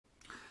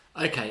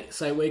Okay,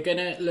 so we're going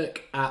to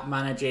look at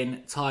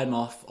managing time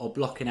off or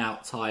blocking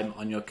out time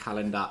on your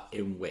calendar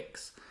in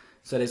Wix.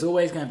 So there's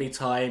always going to be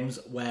times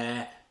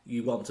where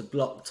you want to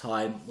block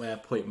time where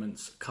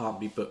appointments can't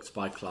be booked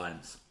by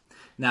clients.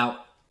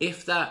 Now,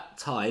 if that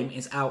time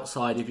is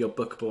outside of your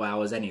bookable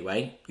hours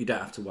anyway, you don't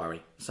have to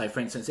worry. So for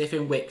instance, if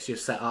in Wix you've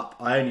set up,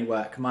 I only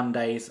work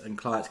Mondays and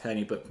clients can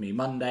only book me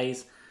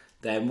Mondays,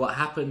 then what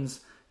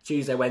happens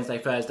Tuesday, Wednesday,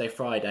 Thursday,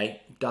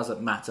 Friday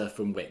doesn't matter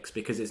from Wix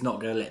because it's not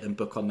going to let them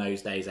book on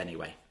those days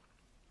anyway.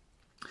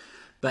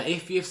 But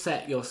if you've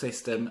set your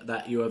system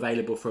that you're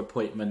available for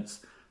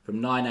appointments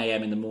from 9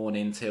 a.m. in the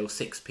morning till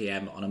 6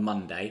 p.m. on a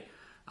Monday,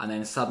 and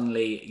then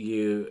suddenly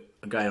you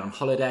are going on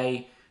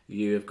holiday,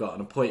 you've got an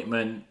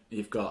appointment,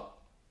 you've got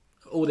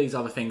all these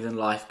other things in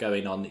life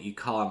going on that you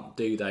can't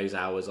do those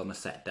hours on a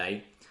set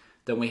day,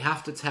 then we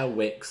have to tell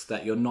Wix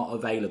that you're not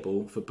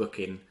available for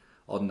booking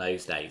on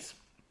those days.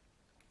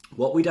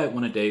 What we don't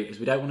want to do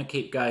is we don't want to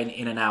keep going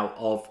in and out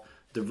of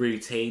the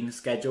routine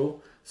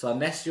schedule. So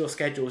unless your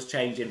schedule is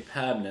changing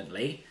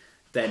permanently,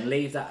 then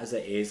leave that as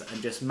it is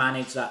and just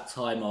manage that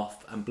time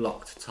off and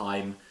blocked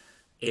time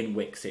in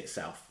Wix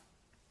itself.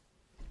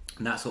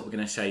 And that's what we're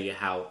going to show you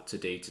how to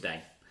do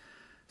today.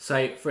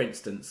 So for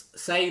instance,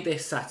 say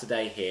this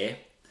Saturday here,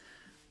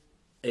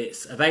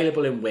 it's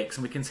available in Wix,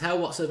 and we can tell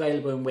what's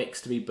available in Wix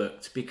to be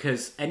booked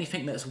because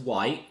anything that's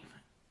white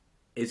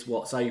is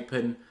what's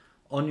open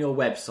on your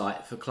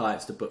website for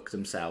clients to book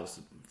themselves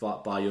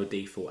by your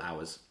default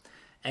hours.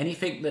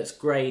 Anything that's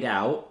greyed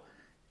out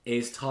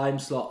is time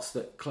slots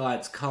that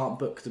clients can't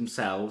book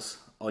themselves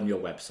on your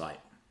website.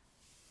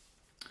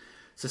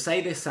 So say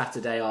this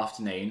Saturday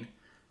afternoon,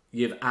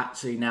 you've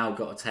actually now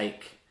got to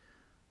take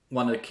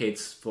one of the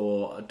kids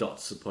for a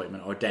doctor's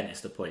appointment or a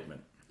dentist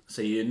appointment.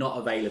 So you're not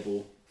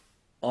available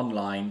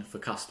online for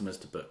customers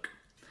to book.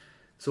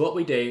 So what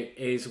we do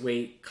is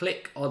we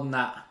click on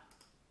that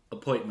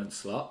appointment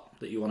slot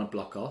that you want to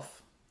block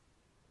off,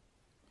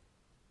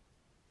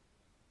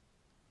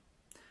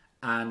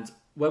 and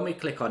when we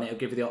click on it, it'll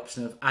give you the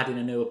option of adding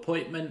a new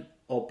appointment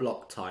or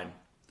block time.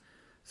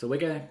 So we're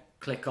going to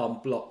click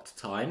on blocked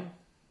time.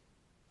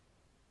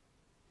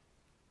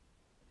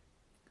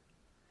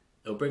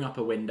 It'll bring up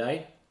a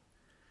window.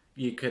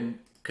 You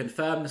can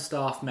confirm the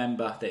staff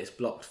member that it's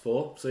blocked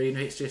for. So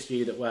even if it's just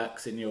you that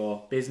works in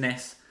your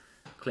business,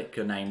 click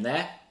your name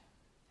there.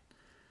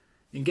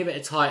 You can give it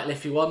a title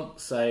if you want,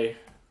 so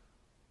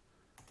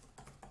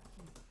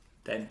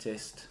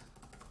dentist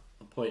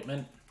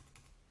appointment.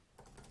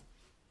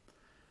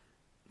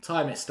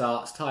 Time it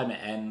starts, time it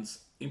ends.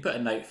 You can put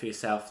a note for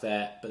yourself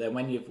there, but then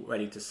when you're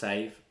ready to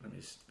save, let me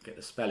just get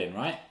the spelling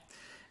right,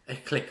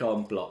 click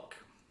on block.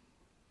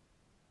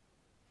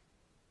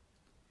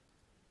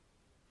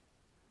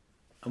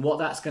 And what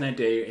that's going to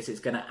do is it's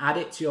going to add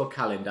it to your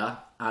calendar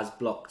as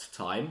blocked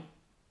time,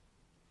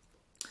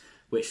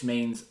 which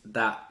means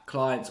that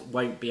clients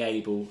won't be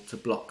able to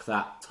block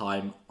that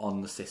time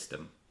on the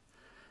system.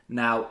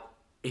 Now,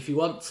 if you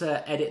want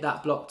to edit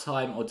that block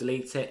time or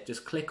delete it,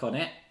 just click on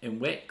it in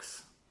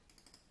Wix.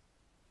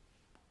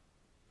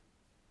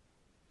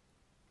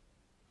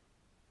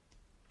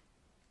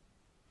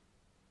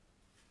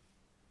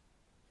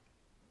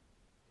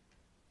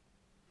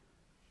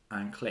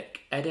 And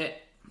click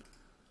edit.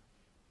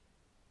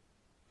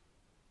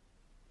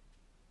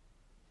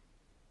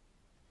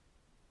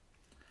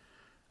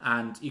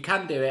 And you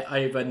can do it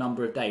over a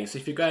number of days. So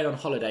if you're going on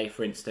holiday,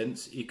 for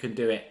instance, you can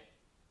do it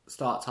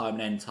start time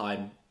and end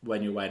time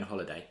when you're away on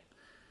holiday.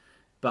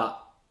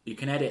 But you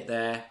can edit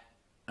there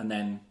and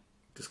then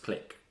just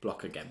click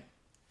block again.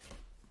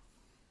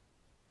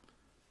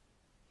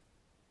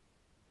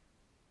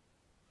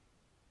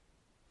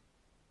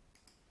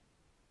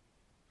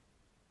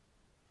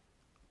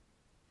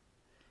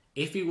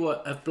 If you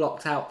have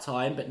blocked out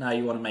time but now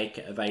you want to make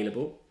it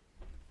available,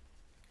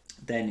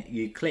 then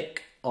you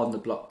click on the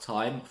block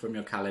time from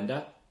your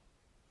calendar.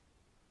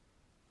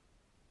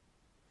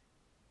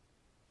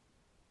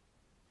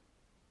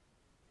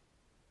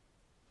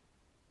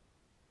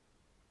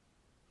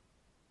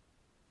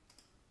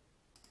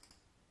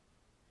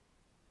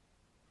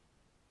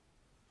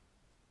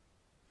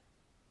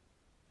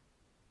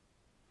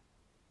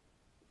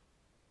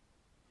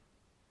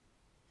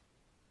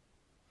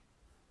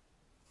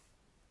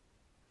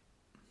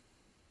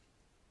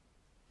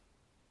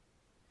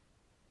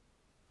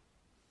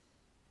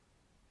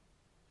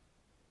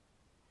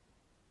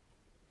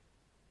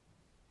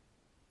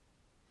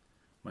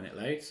 When it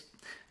loads,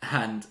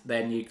 and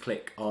then you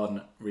click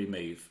on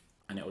remove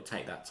and it will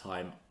take that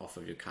time off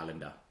of your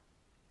calendar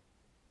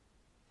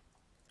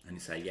and you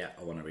say, yeah,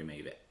 I want to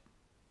remove it.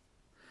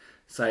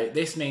 So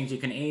this means you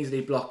can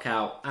easily block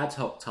out ad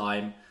hoc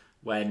time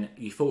when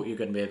you thought you were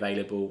going to be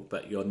available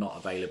but you're not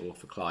available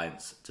for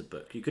clients to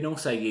book. You can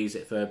also use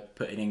it for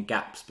putting in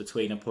gaps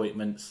between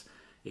appointments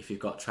if you've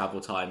got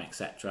travel time,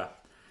 etc.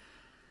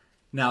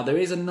 Now, there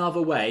is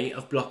another way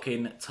of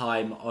blocking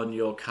time on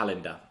your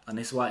calendar, and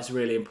this is why it's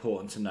really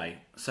important to know.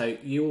 So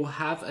you will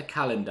have a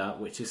calendar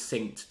which is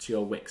synced to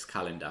your Wix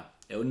calendar.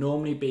 It will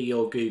normally be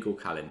your Google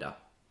calendar.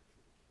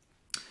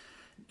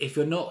 If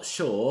you're not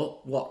sure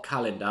what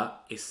calendar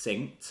is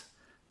synced,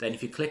 then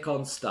if you click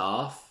on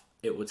staff,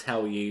 it will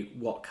tell you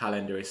what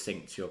calendar is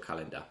synced to your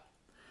calendar.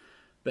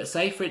 But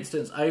say, for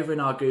instance, over in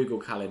our Google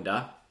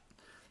Calendar,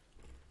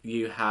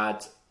 you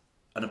had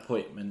an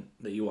appointment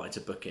that you wanted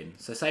to book in.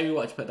 So say we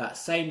wanted to put that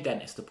same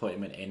dentist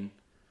appointment in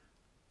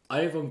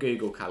over on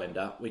Google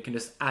Calendar, we can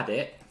just add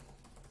it.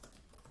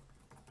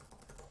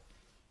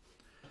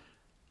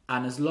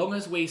 And as long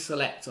as we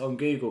select on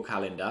Google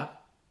Calendar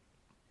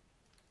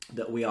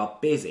that we are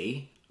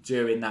busy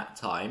during that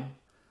time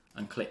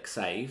and click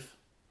save,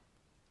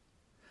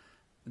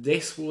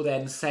 this will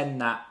then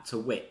send that to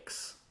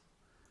Wix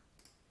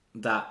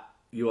that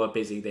you are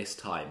busy this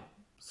time.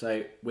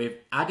 So we've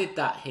added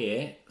that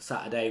here,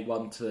 Saturday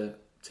 1 to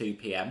 2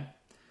 p.m.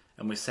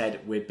 and we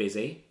said we're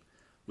busy.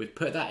 We've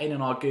put that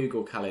in our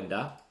Google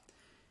Calendar.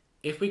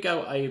 If we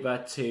go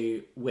over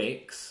to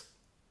Wix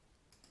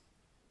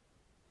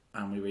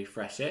and we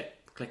refresh it,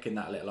 clicking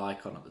that little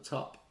icon at the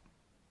top,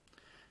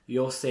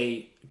 you'll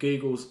see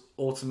Google's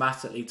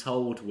automatically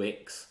told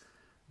Wix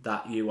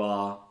that you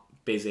are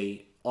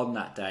busy on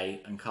that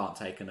day and can't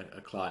take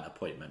a client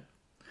appointment.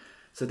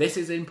 So this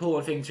is an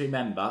important thing to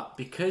remember.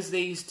 Because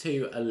these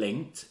two are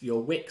linked,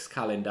 your Wix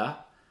calendar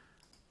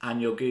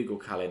and your Google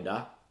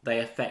Calendar, they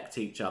affect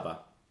each other.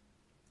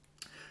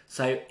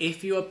 So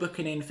if you are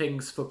booking in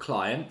things for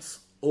clients,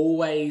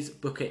 always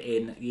book it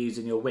in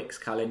using your Wix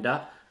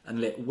calendar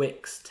and let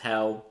Wix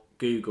tell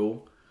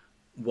Google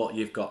what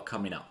you've got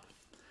coming up.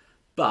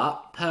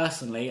 But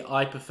personally,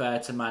 I prefer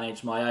to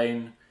manage my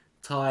own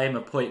time,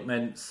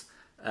 appointments,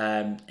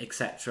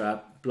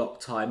 etc., block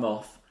time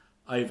off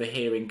over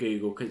here in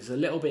Google, because it's a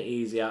little bit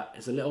easier,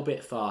 it's a little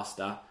bit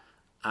faster,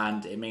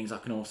 and it means I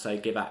can also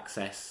give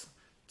access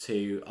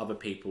to other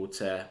people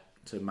to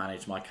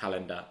manage my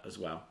calendar as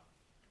well.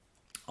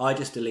 I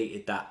just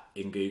deleted that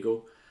in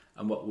Google,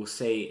 and what we'll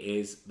see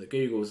is that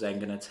Google's then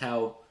going to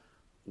tell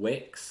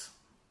Wix,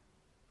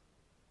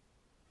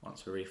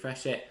 once we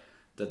refresh it,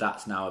 that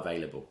that's now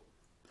available.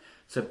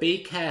 So be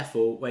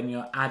careful when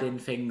you're adding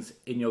things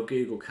in your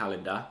Google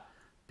Calendar,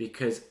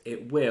 because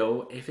it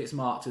will, if it's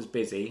marked as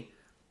busy,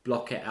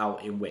 block it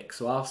out in Wix.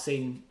 So I've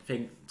seen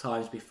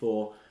times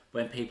before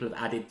when people have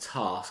added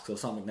tasks or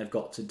something they've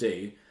got to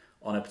do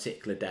on a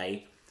particular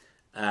day,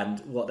 and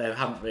what they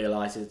haven't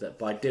realised is that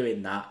by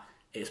doing that,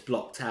 it's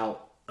blocked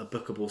out a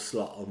bookable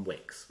slot on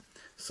Wix.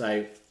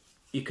 So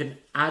you can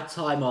add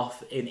time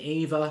off in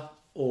either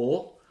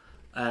or,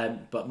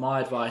 but my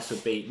advice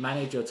would be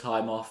manage your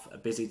time off, a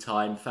busy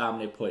time,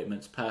 family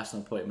appointments,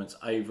 personal appointments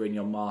over in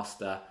your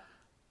master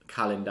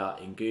calendar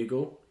in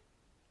Google,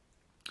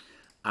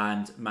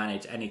 and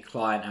manage any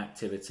client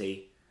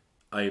activity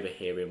over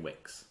here in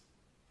Wix.